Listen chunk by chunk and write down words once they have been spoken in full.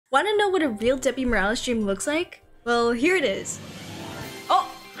Want to know what a real Debbie Morales stream looks like? Well, here it is. Oh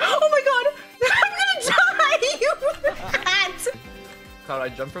my god! I'm gonna die, you rat! God, I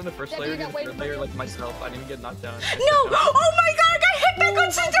jumped from the first layer to the third layer like myself. I didn't even get knocked down. No! Oh my god, I got hit back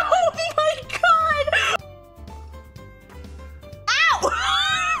on Santa! Oh my god! Ow!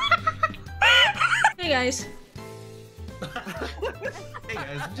 Hey guys. Hey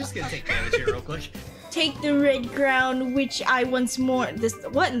guys, I'm just gonna take damage here real quick. Take the red crown, which I once more. This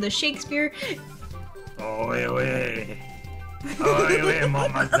what in the Shakespeare? Oi,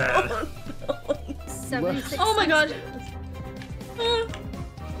 mademoiselle. 76. Oh my god!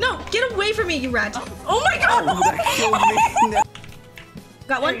 No, get away from me, you rat! Oh my god! Oh, that killed me.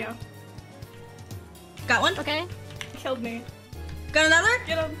 Got one. Got one. Okay. Killed me. Got another.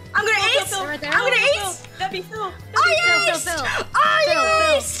 Get him. I'm gonna ace. Phil, Right there. I'm gonna ace. Debbie, Phil. I Phil, aced! Phil. I Phil,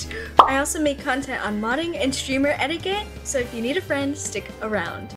 Phil. aced! I also make content on modding and streamer etiquette, so if you need a friend, stick around.